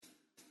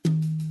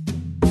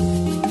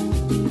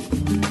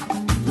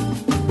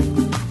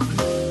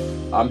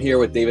I'm here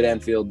with David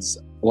Anefils,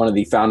 one of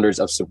the founders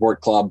of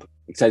Support Club.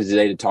 Excited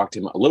today to talk to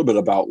him a little bit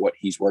about what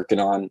he's working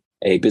on.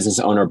 A business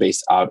owner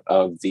based out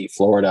of the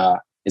Florida,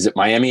 is it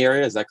Miami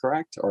area? Is that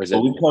correct? Or is it?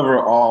 We cover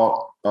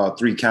all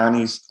three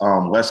counties,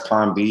 West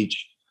Palm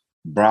Beach,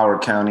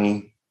 Broward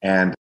County,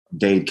 and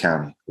Dade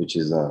County, which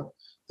is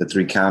the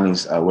three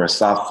counties. We're a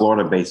South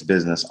Florida-based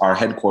business. Our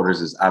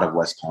headquarters is out of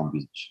West Palm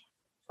Beach.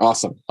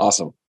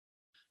 Awesome.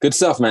 Good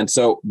stuff, man.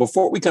 So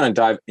before we kind of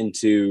dive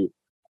into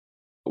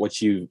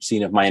what you've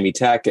seen of Miami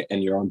Tech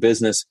and your own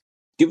business,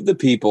 give the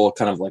people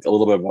kind of like a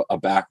little bit of a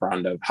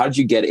background of how did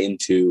you get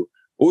into,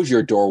 what was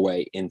your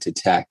doorway into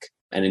tech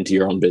and into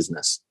your own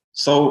business?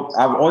 So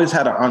I've always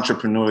had an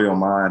entrepreneurial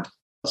mind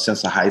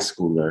since a high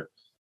schooler.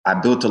 I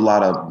built a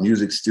lot of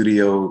music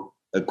studio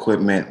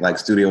equipment, like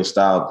studio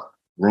style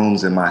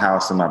rooms in my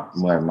house in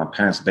my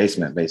parents'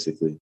 basement,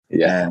 basically.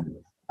 Yeah. And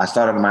I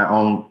started my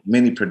own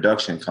mini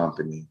production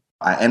company.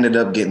 I ended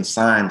up getting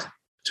signed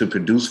to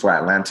produce for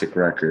Atlantic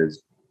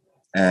Records.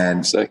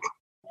 And sick.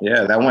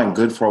 Yeah, that went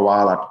good for a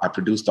while. I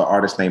produced an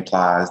artist named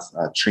Plies,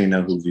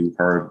 Trina, who you've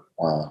heard.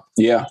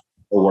 Yeah.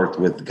 I worked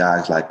with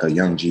guys like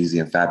Young Jeezy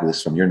and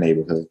Fabulous from your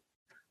neighborhood.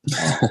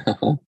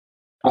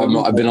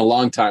 I've been a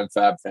long time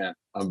Fab fan.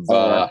 I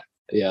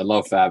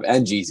love Fab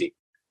and Jeezy.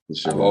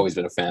 Sure. I've always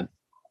been a fan.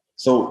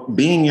 So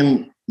being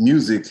in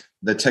music,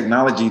 the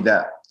technology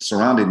that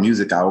surrounded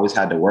music, I always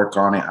had to work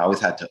on it. I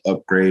always had to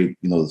upgrade,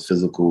 the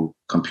physical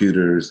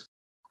computers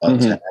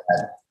to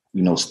add,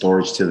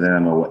 storage to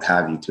them or what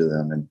have you to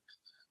them. And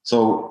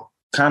so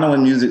kind of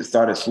when music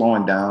started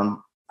slowing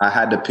down, I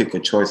had to pick a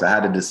choice. I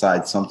had to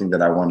decide something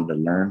that I wanted to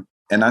learn.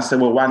 And I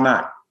said, well, why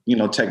not?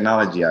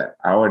 Technology. I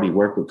already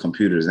work with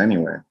computers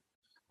anyway.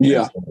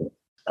 Yeah. So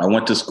I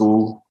went to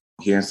school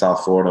here in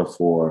South Florida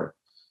for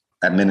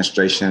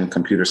administration,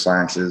 computer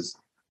sciences.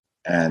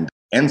 And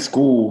in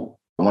school,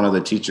 one of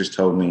the teachers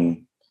told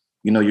me,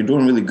 you're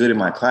doing really good in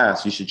my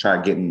class. You should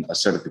try getting a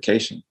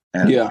certification.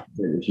 And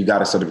if you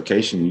got a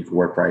certification, you can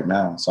work right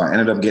now. So I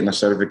ended up getting a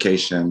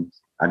certification.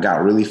 I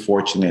got really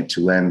fortunate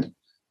to land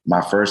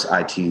my first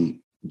IT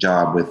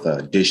job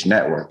with Dish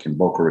Network in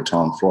Boca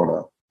Raton,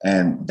 Florida.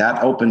 And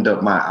that opened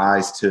up my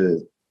eyes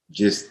to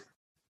just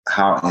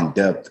how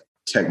in-depth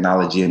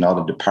technology and all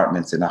the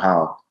departments and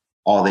how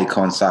all they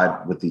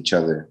coincide with each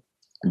other.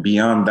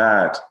 Beyond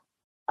that,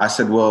 I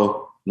said,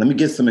 well, let me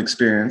get some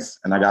experience.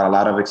 And I got a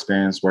lot of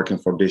experience working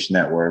for Dish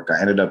Network. I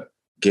ended up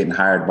getting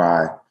hired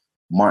by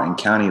Martin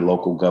County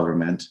local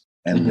government.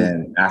 And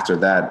then after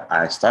that,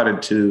 I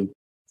started to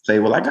say,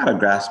 well, I got a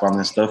grasp on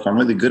this stuff. I'm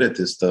really good at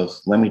this stuff.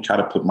 Let me try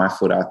to put my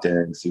foot out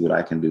there and see what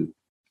I can do.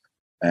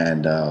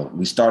 And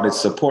we started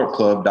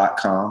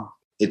supportclub.com.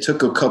 It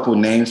took a couple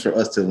names for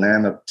us to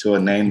land up to a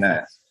name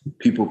that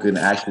people can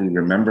actually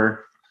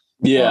remember.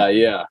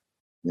 Yeah.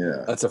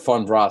 That's a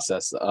fun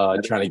process,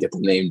 trying to get the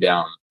name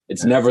down.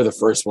 It's never the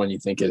first one you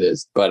think it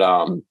is.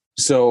 But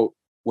so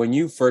when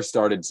you first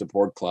started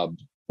Support Club,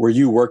 were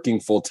you working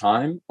full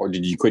time or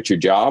did you quit your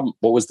job?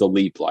 What was the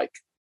leap like?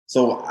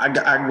 So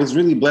I was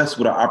really blessed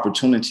with an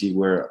opportunity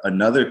where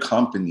another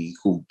company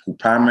who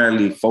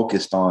primarily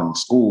focused on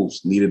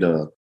schools needed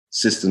a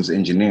systems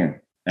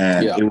engineer.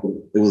 And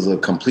it was a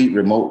complete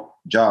remote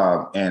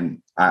job.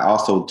 And I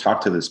also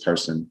talked to this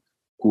person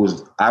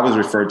I was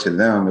referred to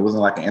them. It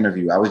wasn't like an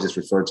interview. I was just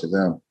referred to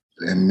them.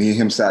 And me and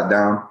him sat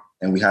down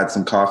and we had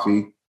some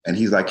coffee. And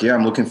he's like, yeah,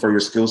 I'm looking for your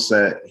skill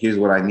set. Here's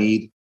what I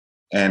need.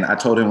 And I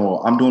told him,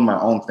 well, I'm doing my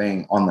own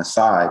thing on the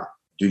side.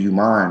 Do you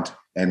mind?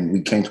 And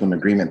we came to an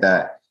agreement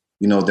that,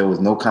 there was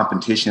no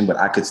competition, but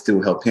I could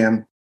still help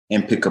him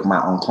and pick up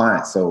my own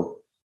clients. So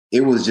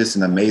it was just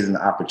an amazing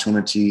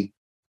opportunity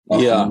for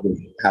me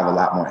to have a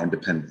lot more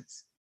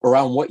independence.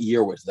 Around what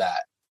year was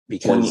that?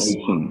 Because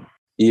 2018.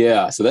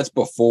 Yeah. So that's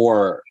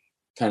before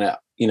kind of,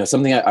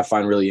 something I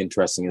find really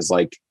interesting is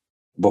like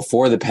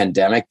before the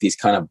pandemic, these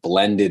kind of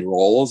blended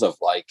roles of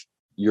like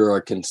you're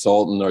a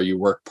consultant or you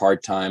work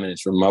part-time and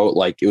it's remote.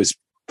 Like it was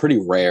pretty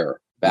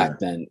rare back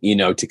then,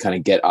 to kind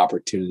of get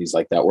opportunities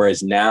like that.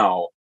 Whereas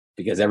now,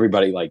 because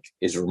everybody like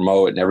is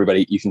remote and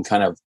everybody, you can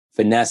kind of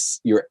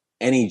finesse your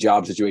any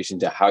job situation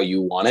to how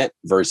you want it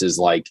versus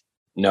like,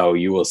 no,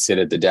 you will sit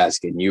at the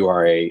desk and you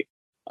are an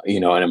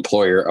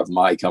employer of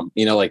my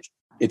company, like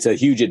it's a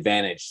huge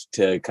advantage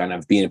to kind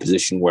of be in a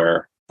position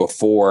where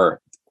before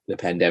the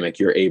pandemic,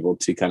 you're able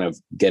to kind of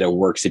get a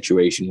work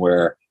situation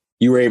where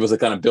you were able to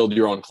kind of build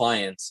your own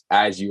clients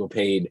as you were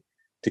paid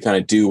to kind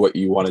of do what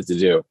you wanted to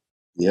do.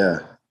 Yeah,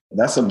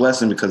 that's a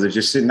blessing because if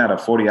you're sitting at a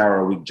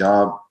 40-hour-a-week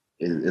job,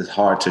 it's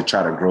hard to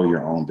try to grow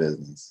your own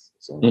business.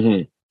 So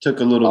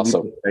took a little leap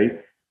of faith,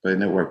 but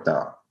it worked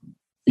out.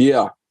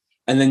 Yeah.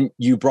 And then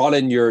you brought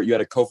in you had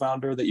a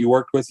co-founder that you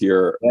worked with.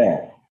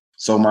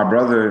 So my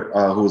brother,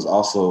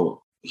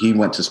 he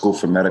went to school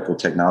for medical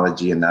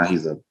technology and now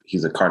he's a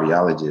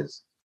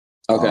cardiologist.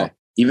 Okay.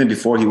 Even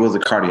before he was a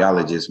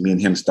cardiologist, me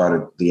and him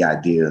started the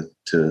idea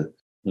to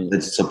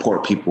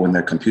support people in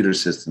their computer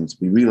systems.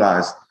 We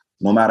realized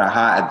no matter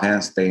how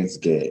advanced things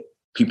get,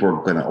 people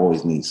are going to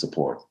always need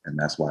support. And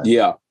that's why.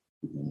 Yeah.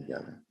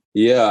 Together.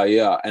 Yeah,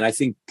 yeah. And I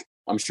think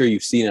I'm sure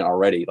you've seen it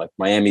already. Like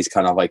Miami's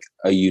kind of like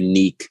a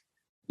unique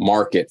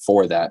market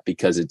for that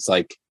because it's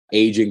like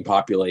aging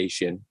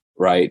population,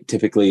 right?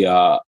 Typically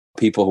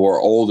people who are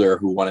older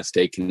who want to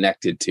stay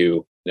connected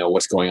to,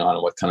 what's going on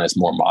and what kind of is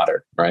more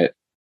modern, right?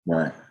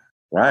 Right.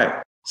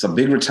 Right. It's a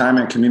big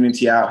retirement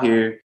community out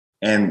here.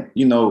 And,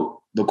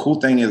 the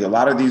cool thing is a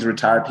lot of these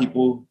retired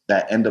people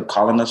that end up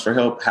calling us for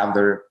help have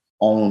their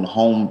own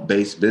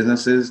home-based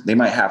businesses. They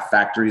might have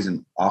factories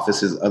and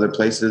offices other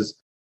places,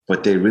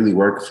 but they really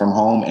work from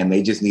home and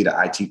they just need an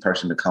IT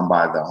person to come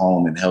by the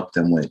home and help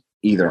them with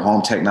either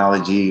home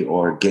technology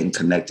or getting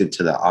connected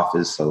to the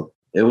office. So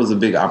it was a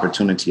big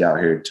opportunity out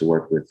here to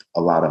work with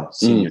a lot of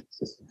senior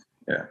systems.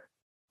 Yeah.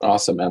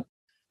 Awesome, man.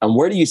 And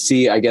where do you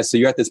see, I guess, so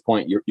you're at this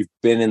point, you've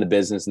been in the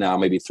business now,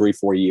 maybe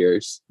 3-4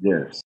 years.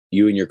 Yes.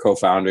 You and your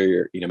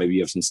co-founder, maybe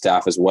you have some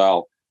staff as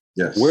well.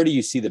 Yes. Where do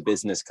you see the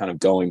business kind of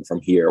going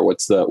from here?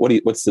 What's the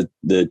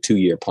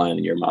 2-year plan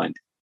in your mind?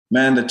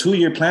 Man, the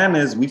 2-year plan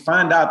is we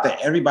find out that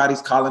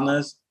everybody's calling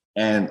us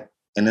and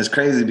it's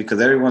crazy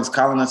because everyone's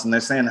calling us and they're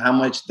saying how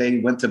much they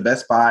went to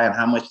Best Buy and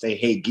how much they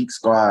hate Geek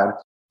Squad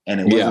and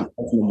it wasn't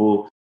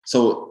possible.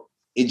 So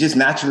it just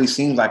naturally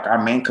seems like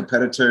our main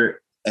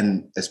competitor,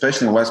 and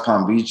especially in West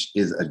Palm Beach,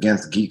 is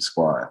against Geek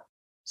Squad.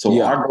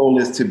 So our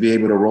goal is to be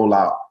able to roll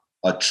out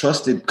a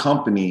trusted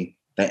company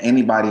that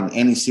anybody in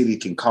any city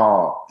can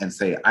call and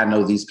say, I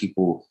know these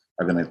people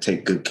are going to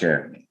take good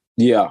care of me.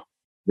 Yeah.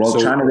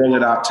 Trying to roll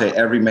it out to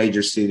every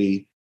major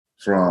city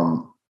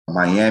from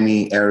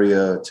Miami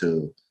area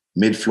to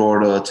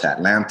mid-Florida to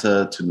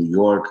Atlanta to New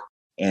York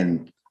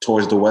and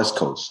towards the West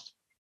Coast.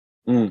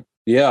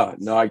 Yeah,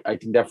 no, I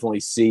can definitely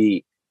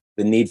see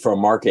the need for a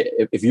market.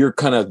 If you're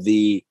kind of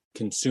the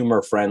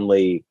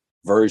consumer-friendly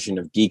version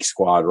of Geek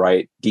Squad,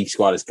 right? Geek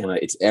Squad is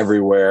it's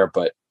everywhere,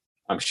 but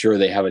I'm sure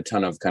they have a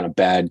ton of kind of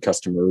bad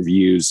customer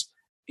reviews.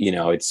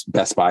 It's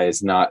Best Buy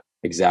is not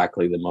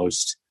exactly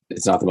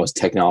it's not the most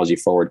technology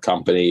forward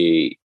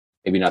company,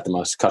 maybe not the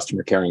most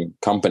customer caring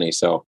company.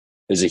 So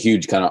there's a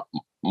huge kind of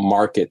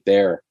market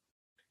there.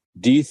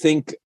 Do you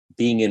think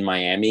being in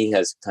Miami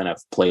has kind of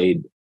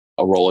played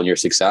a role in your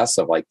success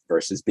of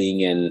versus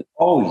being in?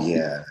 Oh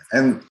yeah.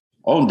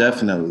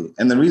 Definitely.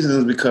 And the reason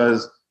is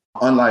because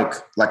unlike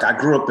I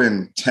grew up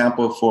in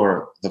Tampa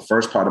for the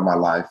first part of my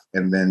life.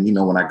 And then,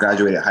 when I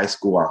graduated high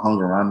school, I hung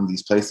around in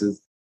these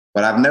places,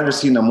 but I've never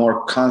seen a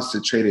more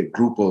concentrated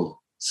group of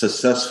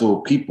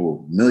successful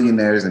people,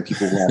 millionaires and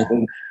people who have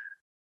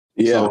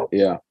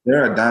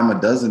there are a dime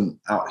a dozen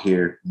out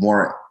here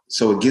more.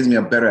 So it gives me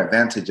a better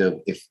advantage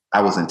of if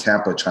I was in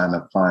Tampa trying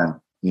to find,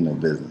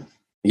 business.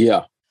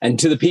 Yeah. And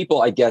to the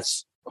people, I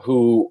guess,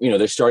 who,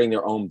 they're starting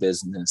their own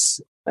business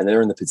and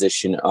they're in the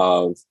position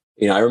of,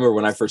 I remember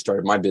when I first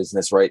started my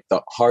business, right?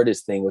 The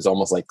hardest thing was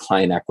almost like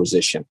client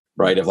acquisition,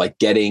 right? Of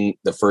getting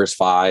the first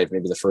 5,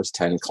 maybe the first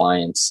 10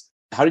 clients.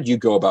 How did you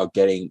go about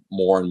getting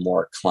more and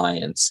more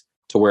clients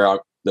to where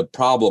the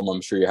problem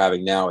I'm sure you're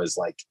having now is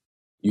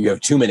you have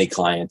too many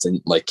clients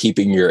and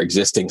keeping your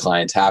existing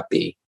clients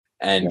happy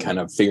and kind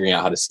of figuring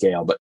out how to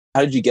scale. But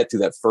how did you get through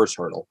that first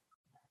hurdle?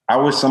 I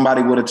wish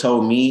somebody would have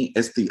told me.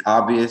 It's the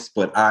obvious,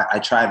 but I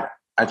tried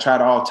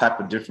all type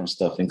of different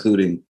stuff,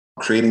 including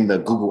creating the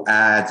Google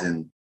ads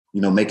and,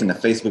 making the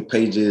Facebook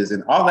pages,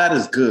 and all that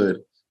is good.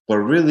 But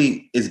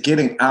really it's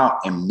getting out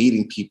and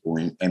meeting people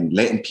and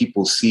letting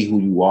people see who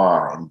you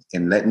are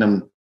and letting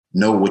them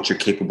know what you're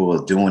capable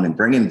of doing and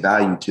bringing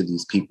value to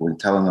these people and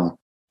telling them,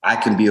 I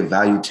can be of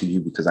value to you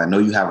because I know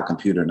you have a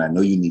computer and I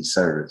know you need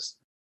service.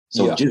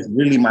 So just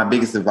really my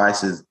biggest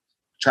advice is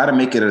try to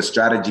make it a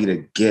strategy to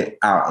get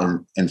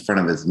out in front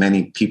of as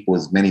many people,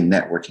 as many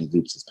networking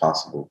groups as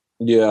possible.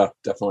 Yeah,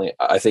 definitely.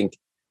 I think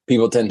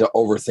people tend to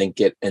overthink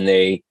it and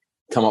they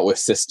come up with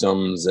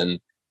systems and,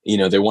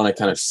 they want to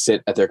kind of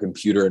sit at their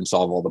computer and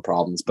solve all the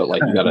problems. But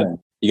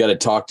you gotta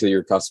talk to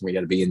your customer. You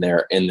got to be in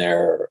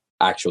their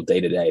actual day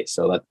to day.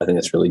 So I think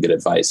that's really good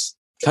advice.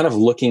 Kind of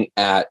looking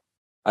at,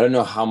 I don't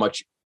know how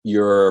much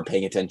you're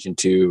paying attention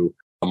to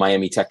a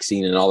Miami tech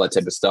scene and all that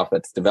type of stuff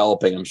that's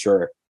developing. I'm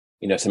sure,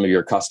 some of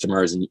your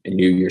customers and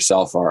you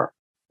yourself are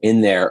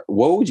in there.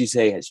 What would you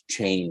say has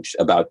changed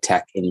about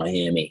tech in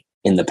Miami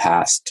in the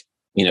past,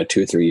 2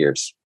 or 3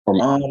 years?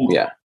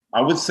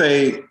 I would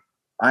say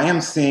I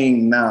am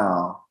seeing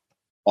now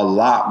a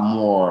lot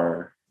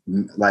more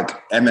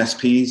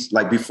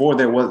MSPs. Before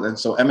there was, and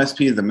so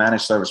MSP is the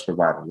managed service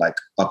provider,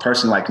 a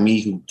person like me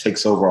who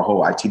takes over a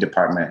whole IT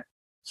department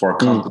for a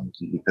company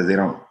because they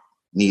don't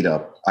need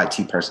a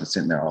IT person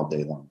sitting there all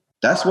day long.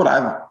 That's what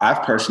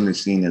I've personally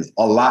seen is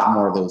a lot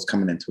more of those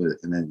coming into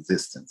an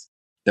existence.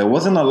 There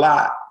wasn't a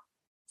lot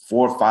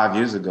 4 or 5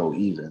 years ago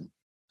even.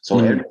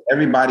 So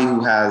everybody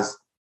who has,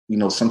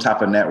 some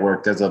type of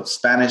network, there's a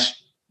Spanish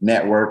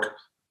network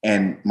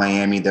in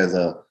Miami, there's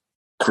a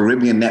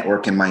Caribbean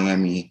network in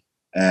Miami,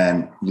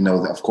 and,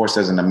 of course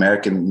there's an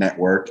American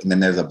network, and then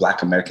there's a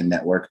Black American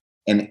network.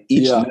 And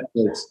each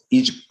networks,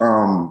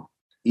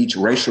 each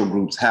racial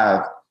groups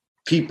have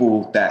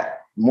people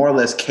that more or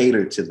less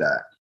cater to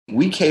that.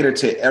 We cater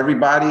to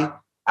everybody,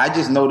 I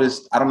just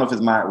noticed, I don't know if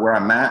it's where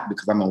I'm at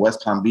because I'm in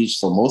West Palm Beach.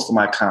 So most of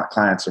my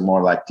clients are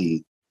more like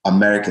the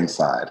American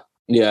side.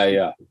 Yeah,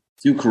 yeah.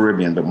 Few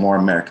Caribbean, but more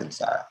American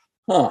side.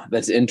 Huh,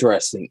 that's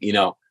interesting.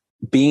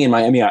 Being in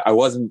Miami,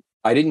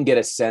 I didn't get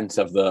a sense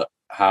of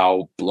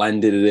how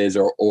blended it is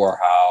or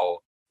how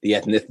the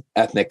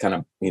ethnic kind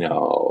of,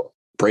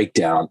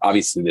 breakdown.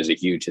 Obviously, there's a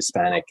huge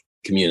Hispanic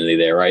community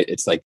there, right?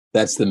 It's like,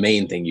 that's the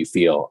main thing you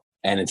feel,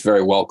 and it's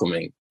very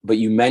welcoming. But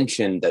you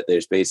mentioned that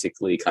there's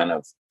basically kind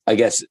of, I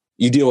guess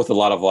you deal with a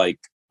lot of like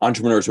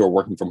entrepreneurs who are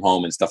working from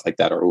home and stuff like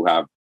that, or who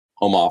have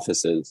home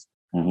offices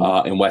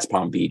in West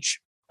Palm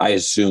Beach. I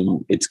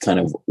assume it's kind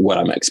of what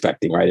I'm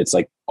expecting, right? It's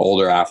like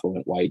older,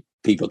 affluent, white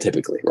people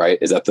typically, right?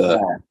 Is that the...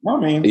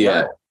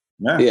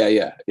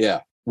 Yeah.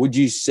 Would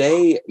you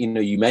say,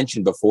 you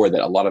mentioned before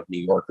that a lot of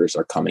New Yorkers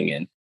are coming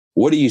in.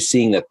 What are you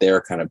seeing that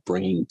they're kind of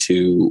bringing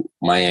to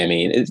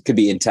Miami? And it could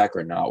be in tech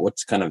or not.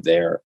 What's kind of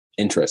their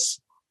interests?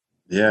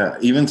 Yeah,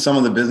 even some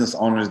of the business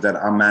owners that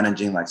I'm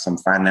managing, like some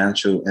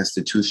financial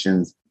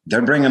institutions,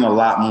 they're bringing a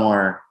lot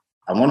more,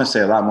 I want to say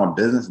a lot more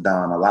business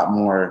down, a lot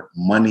more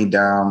money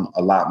down,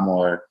 a lot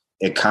more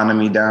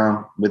economy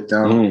down with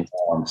them.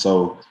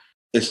 So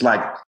it's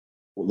like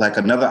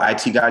another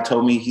IT guy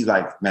told me, he's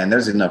like, man,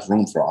 there's enough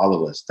room for all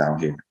of us down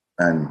here.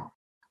 And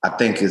I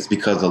think it's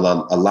because a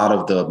lot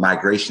of the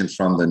migration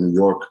from the New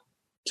York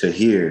to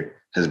here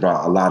has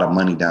brought a lot of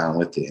money down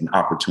with it and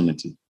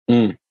opportunity.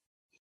 And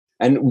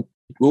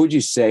what would you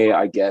say,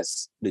 I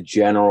guess, the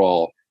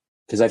general,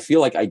 because I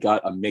feel like I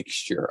got a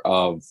mixture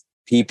of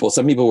people.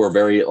 Some people were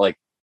very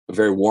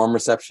warm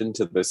reception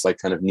to this like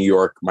kind of New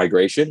York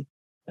migration.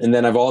 And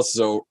then I've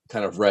also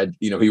kind of read,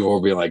 people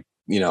will be like,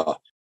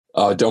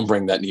 don't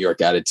bring that New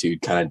York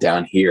attitude kind of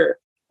down here.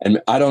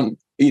 And I don't,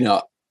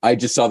 I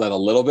just saw that a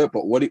little bit,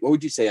 but what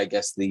would you say, I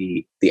guess,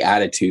 the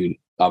attitude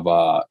of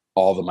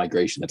all the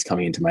migration that's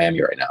coming into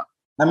Miami right now?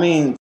 I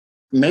mean,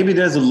 maybe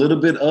there's a little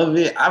bit of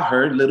it. I've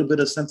heard a little bit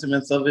of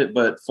sentiments of it,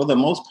 but for the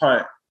most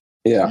part,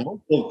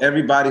 most of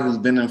everybody who's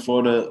been in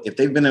Florida, if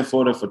they've been in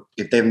Florida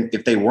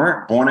if they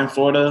weren't born in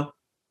Florida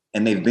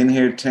and they've been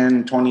here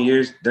 10, 20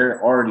 years,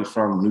 they're already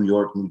from New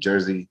York, New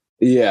Jersey,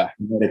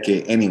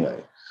 Connecticut anyway.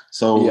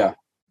 So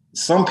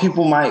some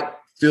people might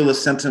feel a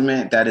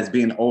sentiment that is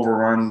being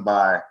overrun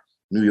by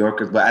New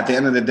Yorkers, but at the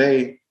end of the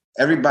day,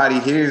 everybody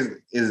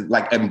here is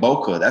like in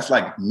Boca. That's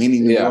like mini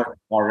New York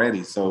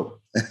already. So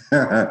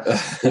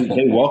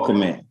they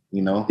welcome it,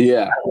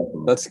 Yeah,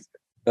 that's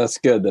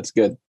good. That's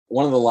good.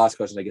 One of the last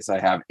questions I guess I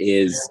have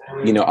is,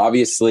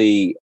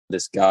 obviously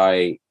this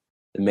guy,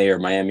 the mayor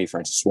of Miami,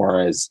 Francis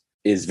Suarez,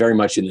 is very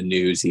much in the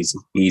news.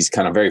 He's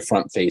kind of very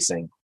front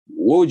facing.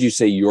 What would you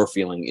say your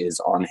feeling is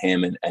on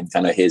him and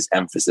kind of his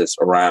emphasis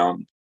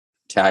around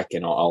tech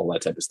and all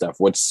that type of stuff?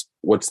 What's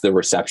the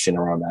reception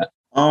around that?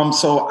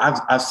 So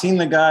I've seen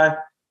the guy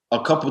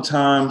a couple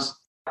times.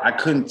 I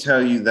couldn't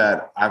tell you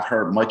that I've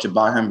heard much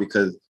about him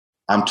because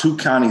I'm 2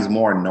 counties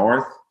more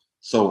north.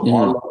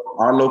 So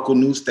our local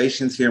news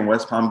stations here in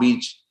West Palm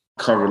Beach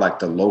cover like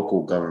the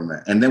local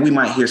government. And then we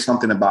might hear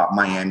something about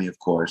Miami, of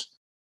course.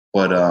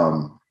 But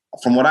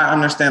from what I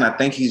understand, I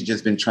think he's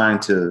just been trying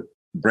to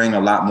bring a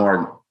lot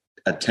more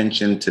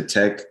attention to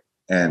tech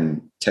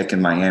and tech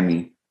in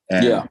Miami.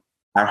 And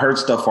I heard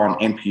stuff on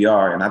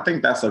NPR, and I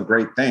think that's a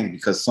great thing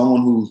because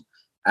someone who's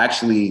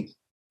actually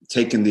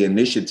taken the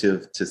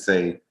initiative to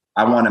say,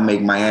 I want to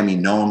make Miami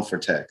known for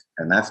tech.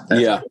 And that's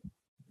good.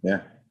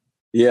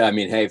 Yeah. I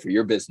mean, hey, for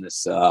your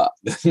business,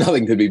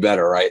 nothing could be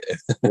better, right?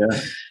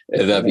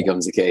 If that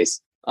becomes the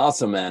case.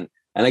 Awesome, man.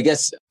 And I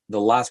guess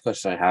the last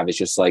question I have is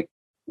just like,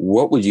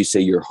 what would you say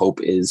your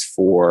hope is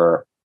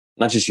for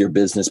not just your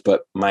business,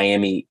 but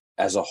Miami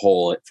as a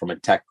whole from a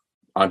tech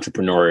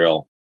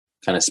entrepreneurial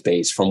kind of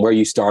space from where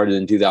you started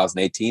in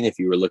 2018? If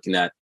you were looking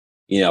at,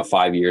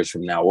 5 years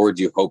from now, where would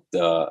you hope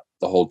the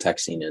whole tech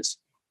scene is?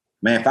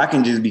 Man, if I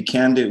can just be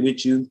candid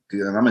with you,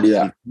 because I'm going to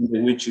just be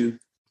candid with you.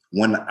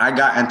 When I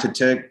got into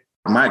tech,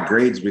 my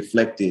grades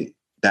reflected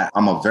that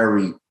I'm a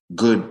very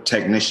good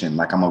technician.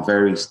 Like I'm a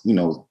very,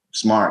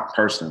 smart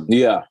person.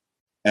 Yeah.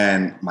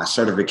 And my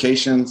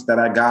certifications that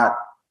I got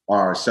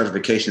are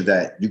certifications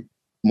that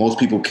most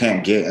people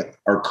can't get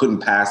or couldn't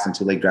pass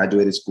until they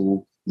graduated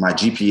school. My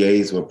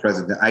GPAs were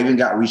president. I even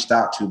got reached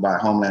out to by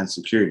Homeland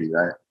Security,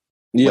 right?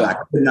 Yeah. But I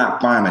could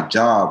not find a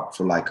job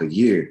for like a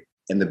year.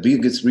 And the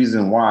biggest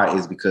reason why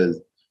is because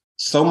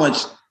so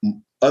much,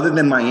 other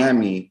than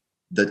Miami,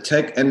 the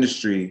tech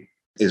industry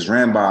is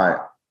ran by,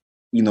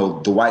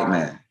 the white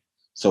man.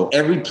 So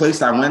every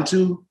place I went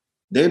to,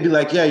 they'd be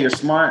like, yeah, you're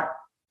smart.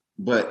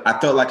 But I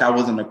felt like I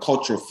wasn't a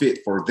cultural fit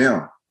for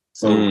them.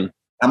 So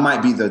I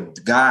might be the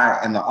guy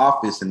in the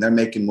office and they're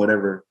making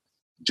whatever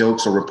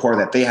jokes or rapport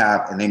that they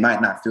have, and they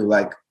might not feel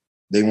like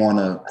they want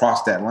to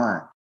cross that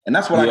line. And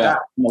that's what I got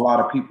from a lot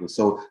of people.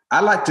 So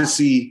I like to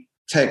see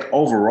tech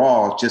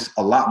overall just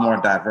a lot more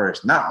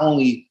diverse, not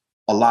only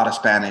a lot of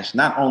Spanish,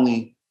 not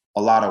only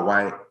a lot of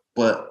white,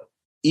 but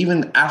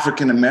even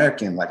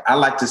African-American. Like I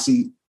like to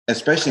see,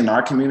 especially in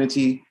our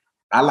community,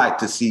 I like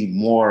to see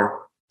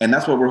more And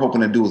that's what we're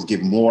hoping to do, is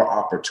give more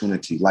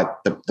opportunity. Like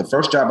the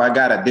first job I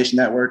got at Dish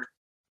Network,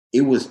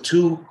 it was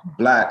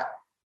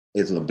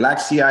it's a black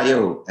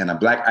CIO and a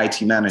black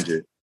IT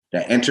manager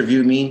that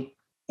interviewed me.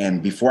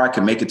 And before I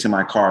could make it to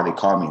my car, they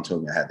called me and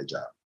told me I had the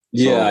job.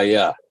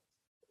 Yeah.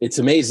 It's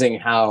amazing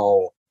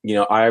how,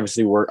 I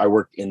obviously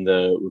work in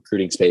the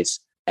recruiting space,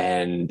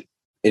 and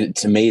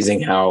it's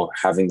amazing how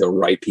having the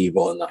right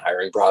people in the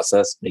hiring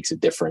process makes a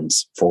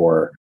difference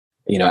for,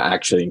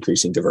 actually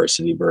increasing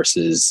diversity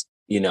versus,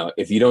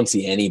 if you don't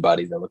see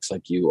anybody that looks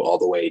like you all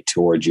the way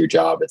towards your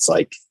job, it's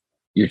like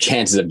your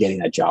chances of getting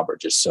that job are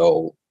just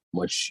so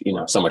much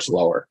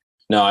lower.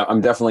 No,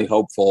 I'm definitely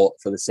hopeful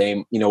for the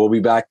same. We'll be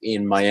back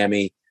in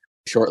Miami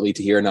shortly.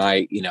 Tahir and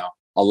I,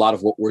 a lot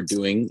of what we're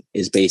doing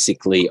is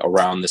basically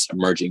around this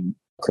emerging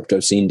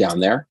crypto scene down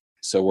there.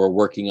 So we're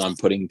working on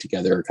putting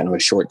together kind of a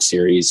short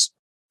series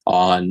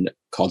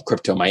called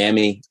Crypto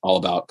Miami, all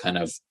about kind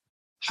of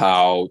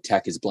how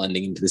tech is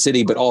blending into the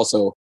city, but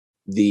also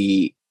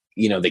the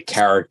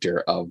character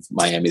of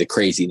Miami, the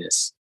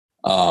craziness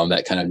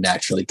that kind of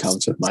naturally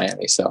comes with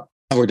Miami. So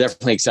we're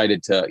definitely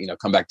excited to,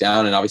 come back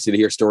down, and obviously to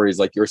hear stories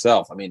like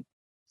yourself. I mean,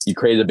 you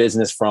created a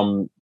business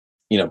from,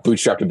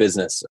 bootstrapped a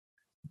business.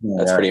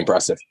 That's pretty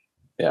impressive.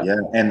 Yeah.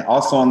 And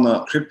also on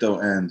the crypto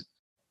end,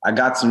 I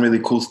got some really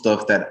cool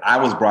stuff that I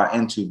was brought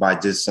into by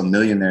just some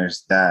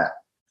millionaires that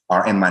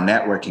are in my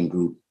networking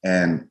group.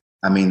 And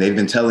I mean, they've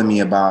been telling me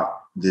about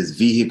this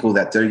vehicle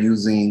that they're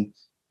using,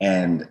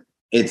 and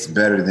it's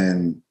better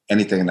than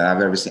anything that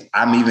I've ever seen.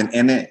 I'm even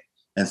in it.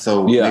 And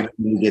so maybe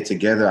when we get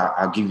together,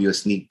 I'll give you a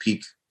sneak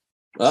peek.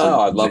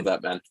 I'd love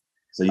that, man.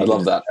 I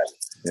love that.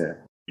 Yeah.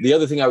 The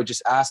other thing I would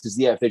just ask is,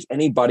 if there's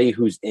anybody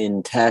who's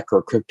in tech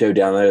or crypto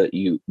down there that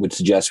you would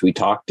suggest we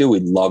talk to,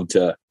 we'd love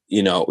to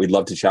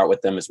chat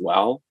with them as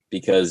well,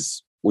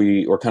 because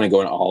we're kind of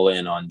going all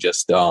in on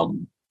just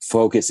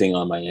focusing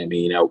on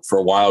Miami. For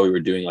a while we were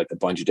doing like a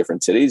bunch of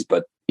different cities,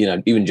 but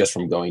even just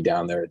from going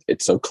down there,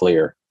 it's so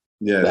clear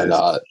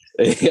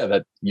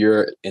that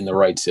you're in the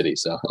right city.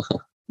 So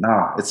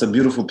no, it's a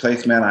beautiful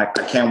place, man. I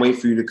can't wait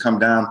for you to come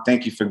down.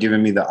 Thank you for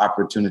giving me the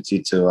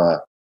opportunity to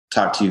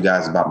talk to you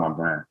guys about my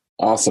brand.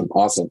 Awesome.